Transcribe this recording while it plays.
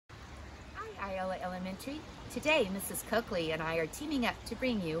Iowa Elementary. Today, Mrs. Coakley and I are teaming up to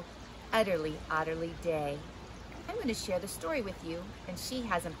bring you Utterly Otterly Day. I'm going to share the story with you, and she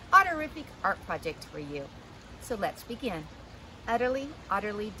has an otterific art project for you. So let's begin. Utterly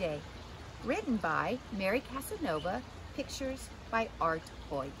Otterly Day. Written by Mary Casanova, pictures by Ard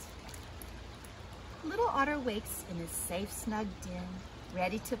Hoyt. Little otter wakes in his safe, snug den,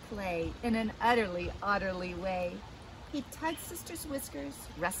 ready to play in an utterly otterly way. He tugs sister's whiskers,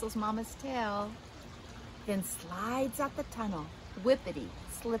 wrestles mama's tail, then slides out the tunnel, whippity,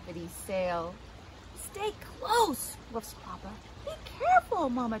 slippity sail. Stay close, woofs Papa. Be careful,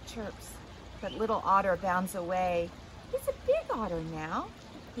 Mama chirps. But little otter bounds away. He's a big otter now.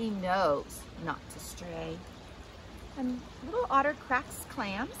 He knows not to stray. And little otter cracks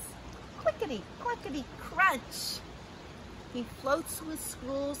clams, clickety, cluckety, crunch. He floats with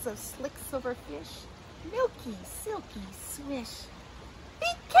schools of slick silver fish, milky, silky swish. Be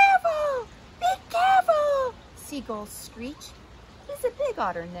careful! Be careful! Seagulls screech. He's a big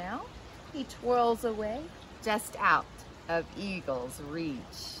otter now. He twirls away, just out of eagle's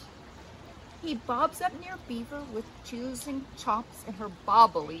reach. He bobs up near beaver with chews and chomps in her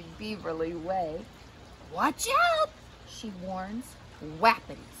bobbly, beaverly way. Watch out, she warns,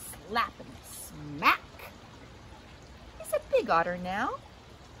 whappity, slappity, smack. He's a big otter now.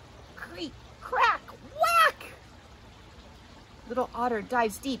 Creak, crack, whack! Little otter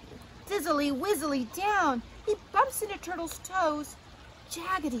dives deep, dizzily, whizzily down. He bumps into turtle's toes,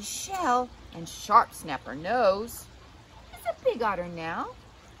 jaggedy shell, and sharp snapper nose. He's a big otter now.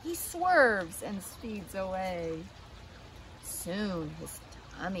 He swerves and speeds away. Soon his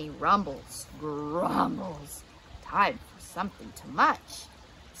tummy rumbles, grumbles. Time for something to munch.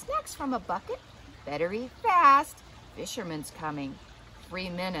 Snacks from a bucket, better eat fast. Fisherman's coming,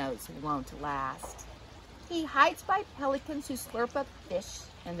 3 minnows won't last. He hides by pelicans who slurp up fish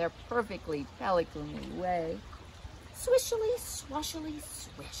in their perfectly pelicanly way. Swishily, swashily,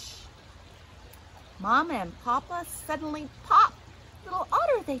 swish. Mama and Papa suddenly pop. Little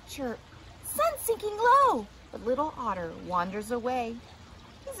otter, they chirp. Sun sinking low, but little otter wanders away.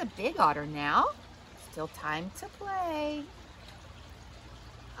 He's a big otter now. Still time to play.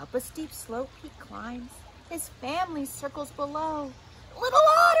 Up a steep slope he climbs. His family circles below. Little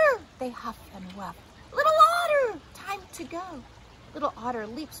otter, they huff and whuff. Little otter, time to go. Little otter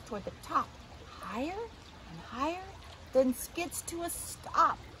leaps toward the top, higher and higher, then skids to a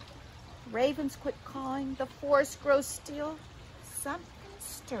stop. Ravens quit cawing, the forest grows still. Something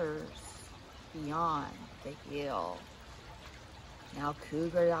stirs beyond the hill. Now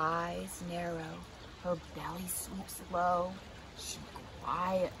cougar eyes narrow, her belly sweeps low. She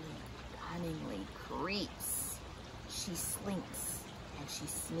quietly, cunningly creeps. She slinks and she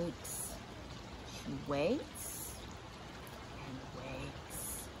sneaks. She waits and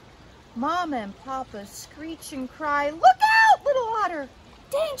waits. Mama and Papa screech and cry, "Look out, little otter!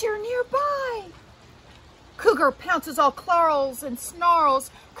 Danger nearby!" Cougar pounces all claws and snarls.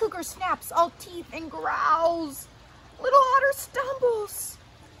 Cougar snaps all teeth and growls. Little otter stumbles,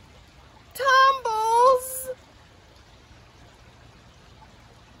 tumbles.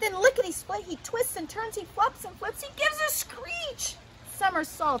 Then lickety-split he twists and turns, he flops and flips, he gives a screech.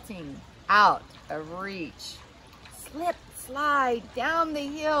 Somersaulting out of reach. Slip, slide down the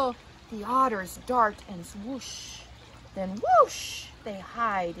hill, the otters dart and swoosh. Then whoosh, they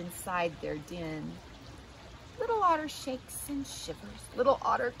hide inside their den. Little otter shakes and shivers. Little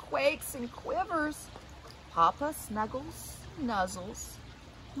otter quakes and quivers. Papa snuggles, nuzzles.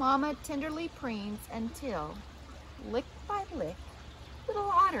 Mama tenderly preens until, lick by lick,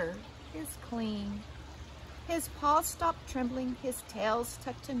 little otter is clean. His paws stop trembling, his tail's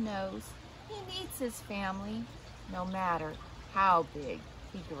tucked to nose. He needs his family, no matter how big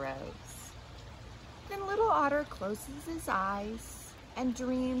he grows. Then little otter closes his eyes and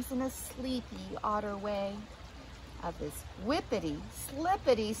dreams in a sleepy otter way of his whippity,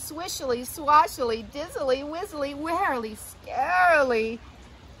 slippity, swishily, swashily, dizzily, whizzily, warily, scarily,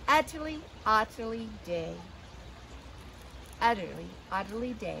 utterly, otterly day. Utterly,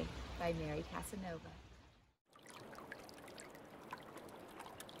 Otterly Day by Mary Casanova.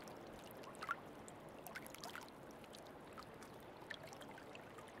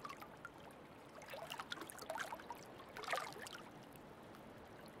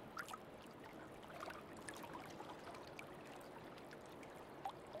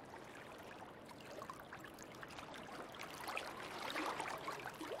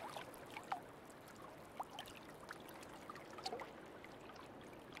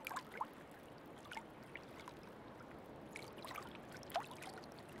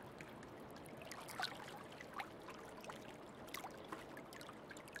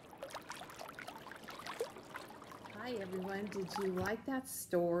 Hi everyone, did you like that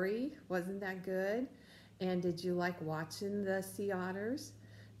story? Wasn't that good? And did you like watching the sea otters?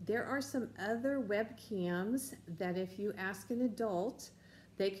 There are some other webcams that if you ask an adult,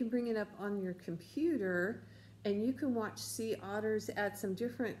 they can bring it up on your computer and you can watch sea otters at some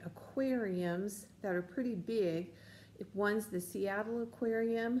different aquariums that are pretty big. One's the Seattle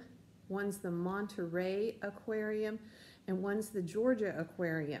Aquarium, one's the Monterey Aquarium, and one's the Georgia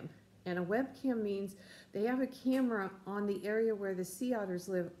Aquarium. And a webcam means they have a camera on the area where the sea otters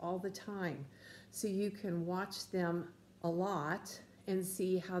live all the time. So you can watch them a lot and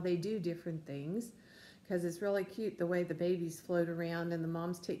see how they do different things, because it's really cute the way the babies float around and the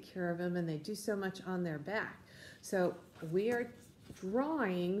moms take care of them and they do so much on their back. So we are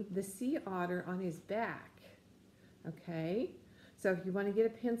drawing the sea otter on his back. Okay, so if you want to get a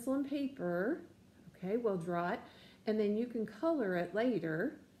pencil and paper, okay, we'll draw it and then you can color it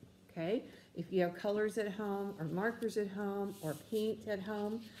later. Okay, if you have colors at home or markers at home or paint at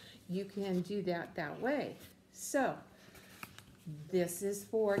home, you can do that way. So this is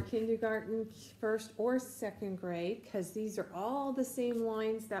for kindergarten, first or second grade, because these are all the same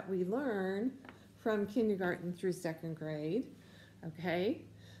lines that we learn from kindergarten through second grade. Okay,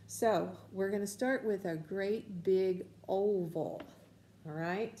 so we're going to start with a great big oval. All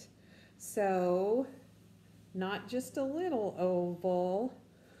right, so not just a little oval.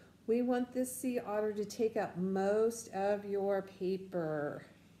 We want this sea otter to take up most of your paper.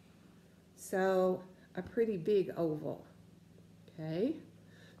 So a pretty big oval. Okay,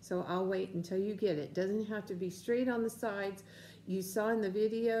 so I'll wait until you get it. Doesn't have to be straight on the sides. You saw in the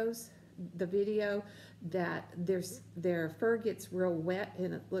video that their fur gets real wet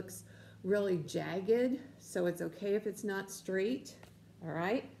and it looks really jagged. So it's okay if it's not straight. All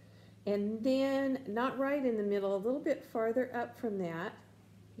right, and then not right in the middle, a little bit farther up from that.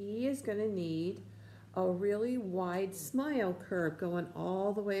 He is going to need a really wide smile curve going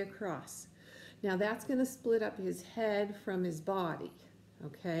all the way across. Now that's going to split up his head from his body,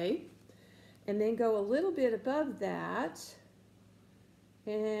 okay? And then go a little bit above that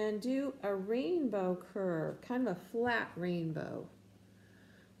and do a rainbow curve, kind of a flat rainbow,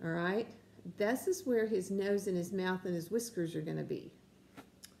 all right? This is where his nose and his mouth and his whiskers are going to be.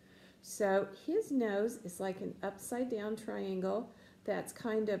 So his nose is like an upside down triangle that's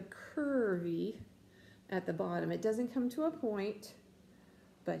kind of curvy at the bottom. It doesn't come to a point,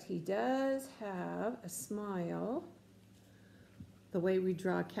 but he does have a smile the way we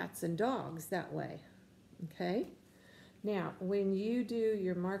draw cats and dogs, that way. Okay? Now, when you do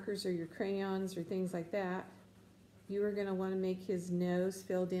your markers or your crayons or things like that, you are going to want to make his nose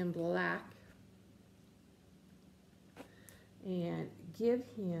filled in black and give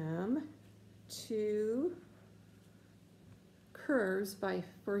him two curves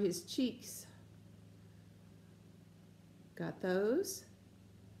for his cheeks. Got those?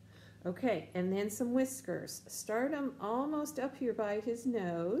 Okay, and then some whiskers. Start them almost up here by his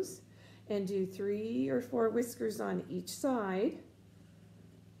nose and do 3 or 4 whiskers on each side.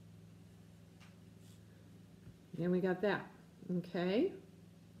 And we got that. Okay.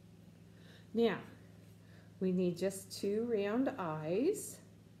 Now, we need just 2 round eyes,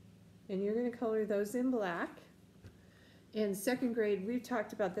 and you're going to color those in black. In second grade, we've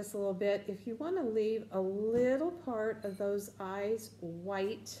talked about this a little bit. If you want to leave a little part of those eyes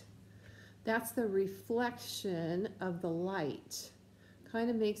white, that's the reflection of the light. Kind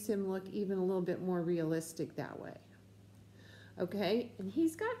of makes him look even a little bit more realistic that way. Okay, and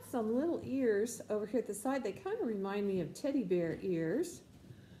he's got some little ears over here at the side. They kind of remind me of teddy bear ears.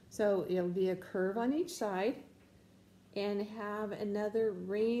 So it'll be a curve on each side and have another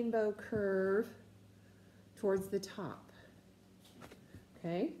rainbow curve towards the top.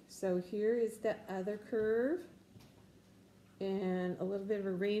 Okay, so here is the other curve and a little bit of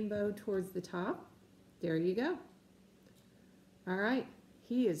a rainbow towards the top. There you go. All right,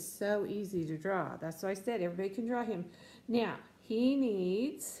 he is so easy to draw. That's why I said everybody can draw him. Now, he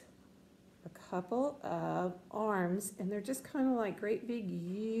needs a couple of arms, and they're just kind of like great big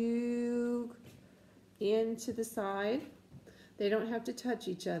U into the side. They don't have to touch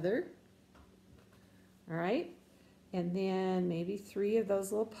each other. All right. And then maybe 3 of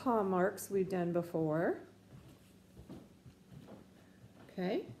those little paw marks we've done before.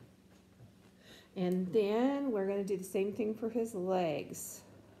 Okay. And then we're going to do the same thing for his legs.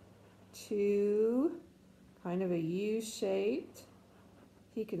 2, kind of a U-shaped.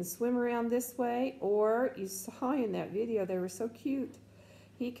 He can swim around this way, or you saw in that video, they were so cute.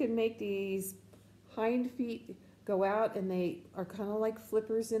 He can make these hind feet go out and they are kind of like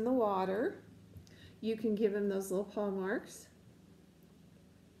flippers in the water. You can give him those little paw marks.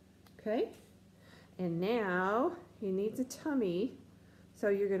 Okay, and now he needs a tummy. So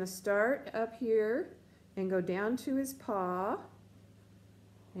you're going to start up here and go down to his paw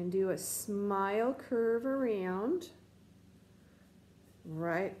and do a smile curve around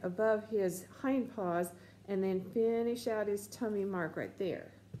right above his hind paws, and then finish out his tummy mark right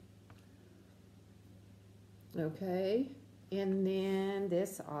there. Okay, and then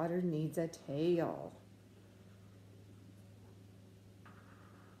this otter needs a tail.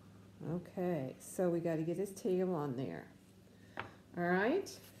 Okay, so we got to get his tail on there. All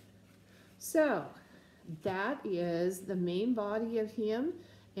right, so that is the main body of him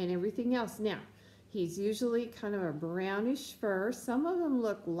and everything else. Now, he's usually kind of a brownish fur. Some of them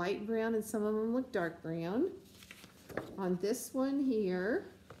look light brown and some of them look dark brown. On this one here,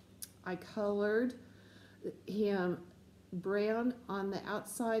 I colored him brown on the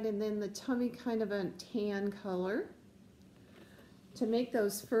outside and then the tummy kind of a tan color. To make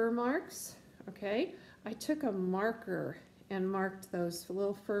those fur marks, okay, I took a marker and marked those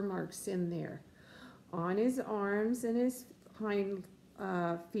little fur marks in there on his arms and his hind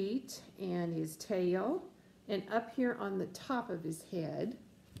feet and his tail and up here on the top of his head,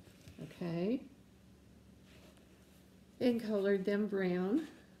 okay, and colored them brown.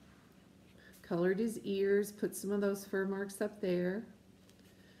 Colored his ears, put some of those fur marks up there.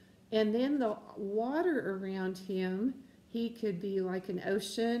 And then the water around him, he could be like an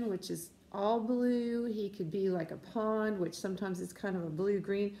ocean, which is all blue. He could be like a pond, which sometimes is kind of a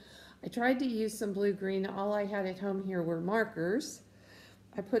blue-green. I tried to use some blue-green. All I had at home here were markers.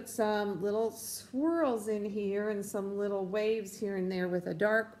 I put some little swirls in here and some little waves here and there with a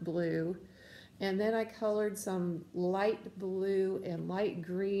dark blue. And then I colored some light blue and light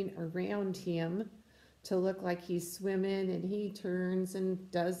green around him to look like he's swimming, and he turns and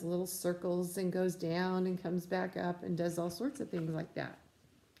does little circles and goes down and comes back up and does all sorts of things like that.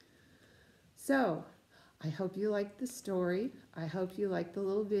 So I hope you liked the story. I hope you liked the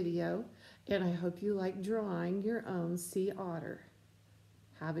little video, and I hope you like drawing your own sea otter.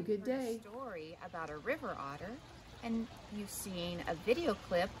 Have a good day. Story about a river otter, and you've seen a video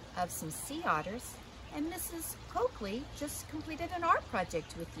clip of some sea otters, and Mrs. Coakley just completed an art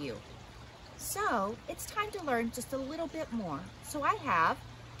project with you. So it's time to learn just a little bit more. So I have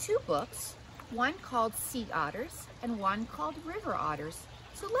two books, one called Sea Otters and one called River Otters.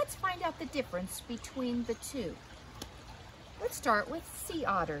 So let's find out the difference between the two. Let's start with Sea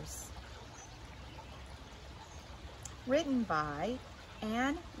Otters. Written by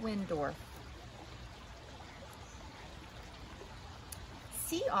Anne Windorf.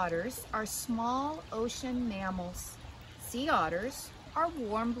 Sea otters are small ocean mammals. Sea otters are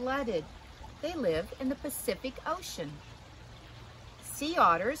warm-blooded. They live in the Pacific Ocean. Sea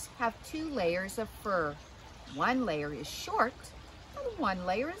otters have 2 layers of fur. One layer is short and one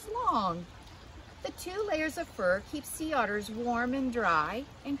layer is long. The 2 layers of fur keep sea otters warm and dry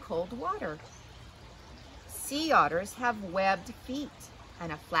in cold water. Sea otters have webbed feet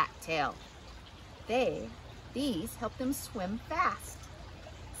and a flat tail. These help them swim fast.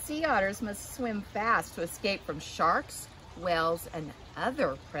 Sea otters must swim fast to escape from sharks, whales, and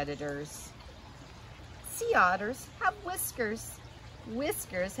other predators. Sea otters have whiskers.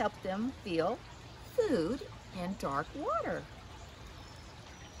 Whiskers help them feel food in dark water.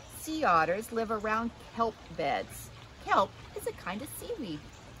 Sea otters live around kelp beds. Kelp is a kind of seaweed.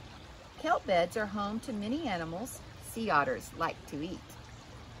 Kelp beds are home to many animals sea otters like to eat.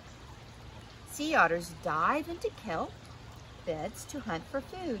 Sea otters dive into kelp beds to hunt for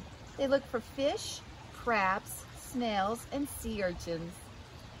food. They look for fish, crabs, snails, and sea urchins.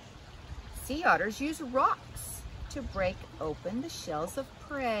 Sea otters use rocks to break open the shells of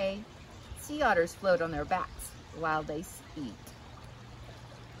prey. Sea otters float on their backs while they eat.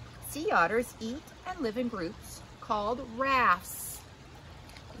 Sea otters eat and live in groups called rafts.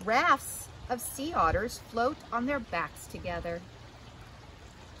 Rafts of sea otters float on their backs together.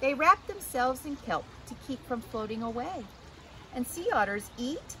 They wrap themselves in kelp to keep from floating away. And sea otters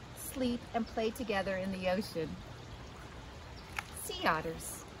eat, sleep, and play together in the ocean. Sea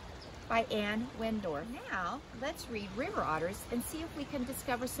Otters by Anne Windorf. Now, let's read River Otters and see if we can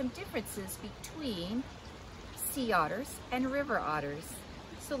discover some differences between sea otters and river otters.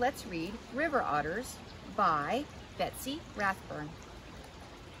 So let's read River Otters by Betsy Rathburn.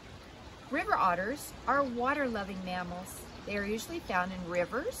 River otters are water-loving mammals. They are usually found in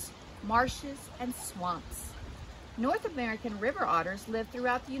rivers, marshes, and swamps. North American river otters live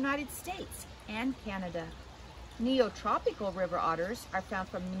throughout the United States and Canada. Neotropical river otters are found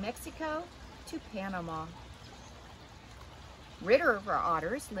from New Mexico to Panama. River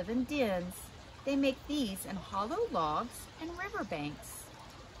otters live in dens. They make these in hollow logs and riverbanks.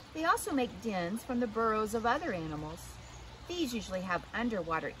 They also make dens from the burrows of other animals. These usually have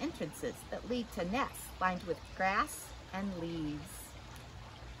underwater entrances that lead to nests lined with grass and leaves.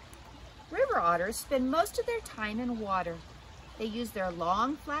 River otters spend most of their time in water. They use their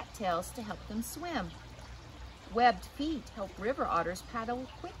long, flat tails to help them swim. Webbed feet help river otters paddle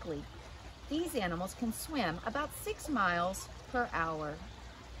quickly. These animals can swim about 6 miles per hour.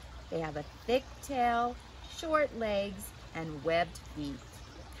 They have a thick tail, short legs, and webbed feet.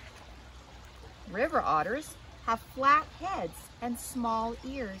 River otters have flat heads and small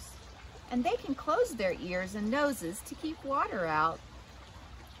ears, and they can close their ears and noses to keep water out.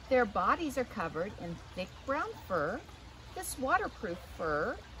 Their bodies are covered in thick brown fur. This waterproof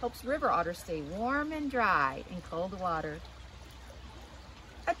fur helps river otters stay warm and dry in cold water.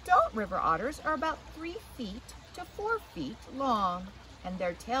 Adult river otters are about 3 feet to 4 feet long, and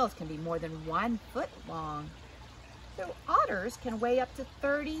their tails can be more than 1 foot long. The otters can weigh up to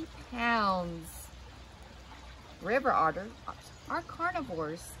 30 pounds. River otters are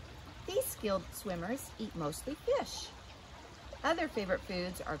carnivores. These skilled swimmers eat mostly fish. Other favorite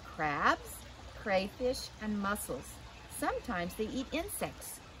foods are crabs, crayfish, and mussels. Sometimes they eat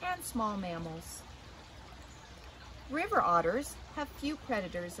insects and small mammals. River otters have few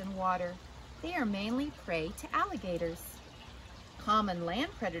predators in water. They are mainly prey to alligators. Common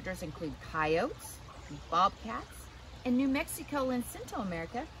land predators include coyotes, bobcats. In New Mexico and Central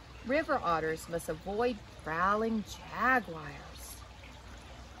America, river otters must avoid prowling jaguars.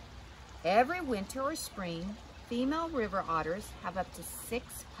 Every winter or spring, female river otters have up to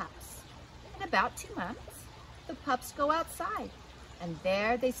 6 pups. In about 2 months, the pups go outside, and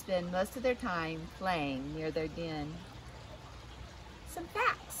there they spend most of their time playing near their den. Some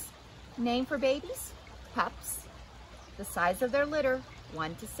facts. Name for babies, pups. The size of their litter,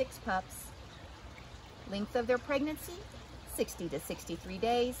 1 to 6 pups. Length of their pregnancy, 60 to 63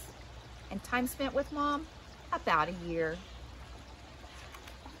 days. And time spent with mom, about a year.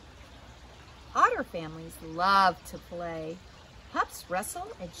 Otter families love to play. Pups wrestle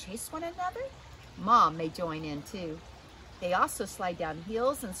and chase one another. Mom may join in too. They also slide down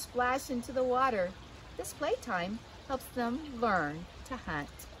hills and splash into the water. This playtime helps them learn to hunt.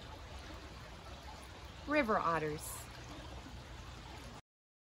 River otters.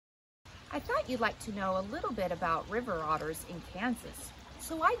 I thought you'd like to know a little bit about river otters in Kansas.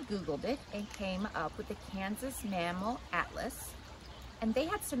 So I Googled it and came up with the Kansas Mammal Atlas. And they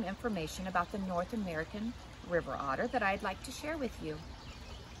had some information about the North American river otter that I'd like to share with you.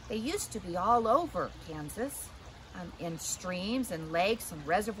 They used to be all over Kansas, in streams and lakes and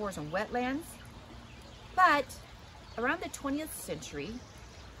reservoirs and wetlands. But around the 20th century,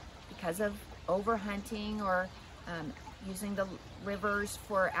 because of overhunting or using the rivers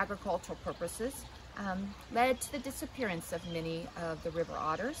for agricultural purposes, led to the disappearance of many of the river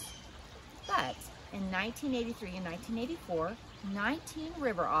otters. But in 1983 and 1984, 19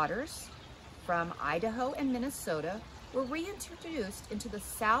 river otters from Idaho and Minnesota were reintroduced into the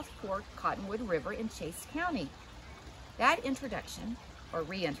South Fork Cottonwood River in Chase County. That introduction, or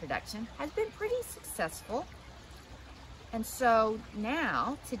reintroduction, has been pretty successful. And so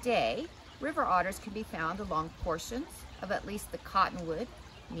now, today, river otters can be found along portions of at least the Cottonwood,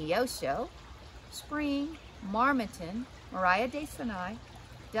 Neosho, Spring, Marmaton, Maria de Sinai,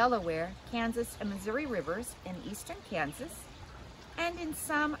 Delaware, Kansas, and Missouri rivers in eastern Kansas, and in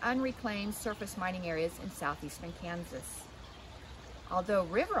some unreclaimed surface mining areas in southeastern Kansas. Although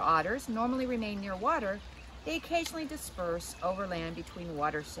river otters normally remain near water, they occasionally disperse overland between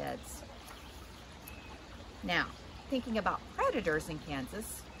watersheds. Now, thinking about predators in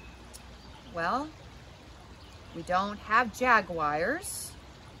Kansas, well, we don't have jaguars,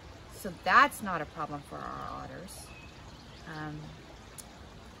 so that's not a problem for our otters.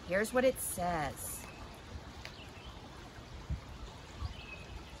 Here's what it says.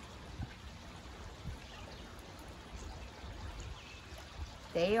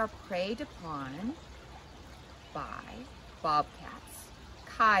 They are preyed upon by bobcats,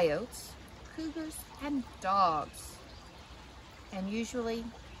 coyotes, cougars, and dogs, and usually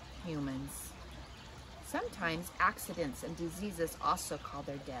humans. Sometimes accidents and diseases also cause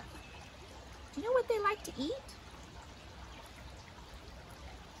their death. Do you know what they like to eat?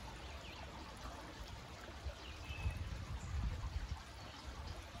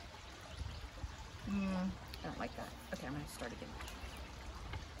 I don't like that. Okay, I'm going to start again.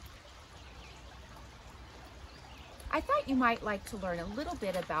 I thought you might like to learn a little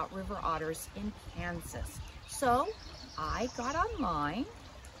bit about river otters in Kansas. So I got online,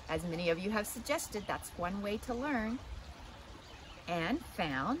 as many of you have suggested, that's one way to learn, and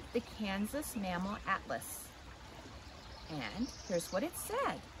found the Kansas Mammal Atlas. And here's what it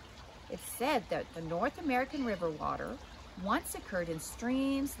said. It's said that the North American river water once occurred in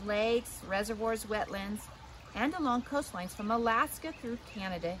streams, lakes, reservoirs, wetlands, and along coastlines from Alaska through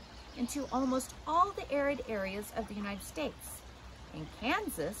Canada into almost all the arid areas of the United States. In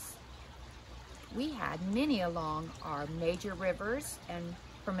Kansas, we had many along our major rivers and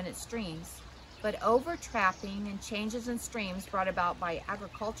permanent streams, but overtrapping and changes in streams brought about by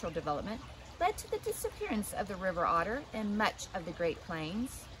agricultural development led to the disappearance of the river otter in much of the Great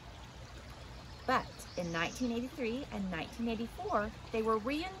Plains. But in 1983 and 1984, they were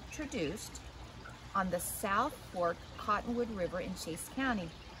reintroduced on the South Fork Cottonwood River in Chase County.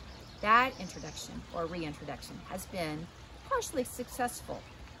 That introduction, or reintroduction, has been partially successful.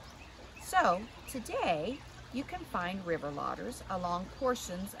 So today, you can find river otters along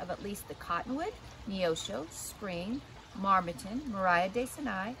portions of at least the Cottonwood, Neosho, Spring, Marmaton, Maria de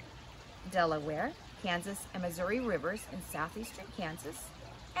Sinai, Delaware, Kansas, and Missouri rivers in southeastern Kansas,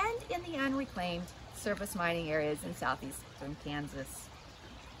 and in the unreclaimed surface mining areas in southeastern Kansas.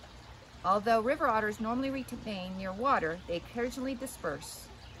 Although river otters normally remain near water, they occasionally disperse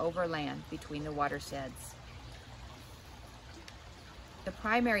over land between the watersheds. The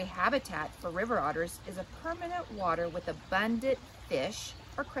primary habitat for river otters is a permanent water with abundant fish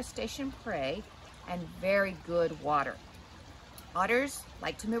or crustacean prey and very good water. Otters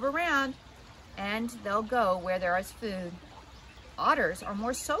like to move around, and they'll go where there is food. Otters are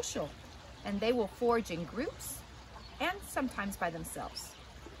more social, and they will forage in groups and sometimes by themselves.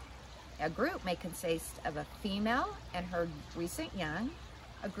 A group may consist of a female and her recent young,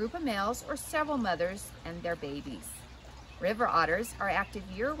 a group of males, or several mothers and their babies. River otters are active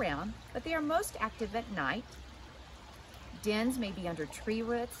year-round, but they are most active at night. Dens may be under tree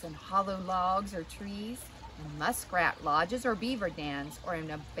roots and hollow logs or trees, in muskrat lodges or beaver dams, or in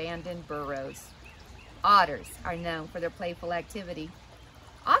abandoned burrows. Otters are known for their playful activity.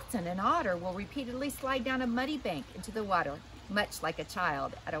 Often an otter will repeatedly slide down a muddy bank into the water, much like a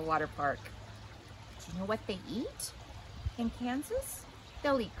child at a water park. Do you know what they eat? In Kansas,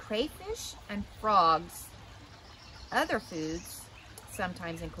 they'll eat crayfish and frogs. Other foods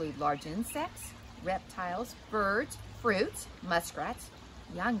sometimes include large insects, reptiles, birds, fruits, muskrats,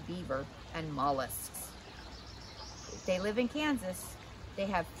 young beaver, and mollusks. If they live in Kansas, they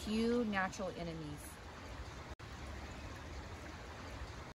have few natural enemies.